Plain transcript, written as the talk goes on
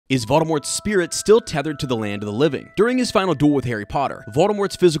Is Voldemort's spirit still tethered to the land of the living? During his final duel with Harry Potter,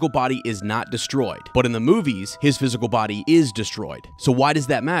 Voldemort's physical body is not destroyed, but in the movies, his physical body is destroyed. So why does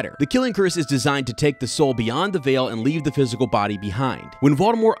that matter? The killing curse is designed to take the soul beyond the veil and leave the physical body behind. When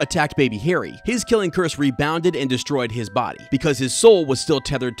Voldemort attacked baby Harry, his killing curse rebounded and destroyed his body, because his soul was still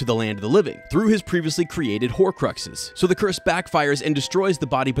tethered to the land of the living, through his previously created horcruxes. So the curse backfires and destroys the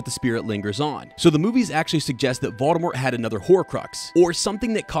body, but the spirit lingers on. So the movies actually suggest that Voldemort had another horcrux, or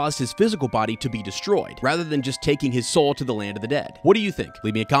something that caused his physical body to be destroyed, rather than just taking his soul to the land of the dead. What do you think?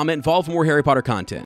 Leave me a comment and follow for more Harry Potter content.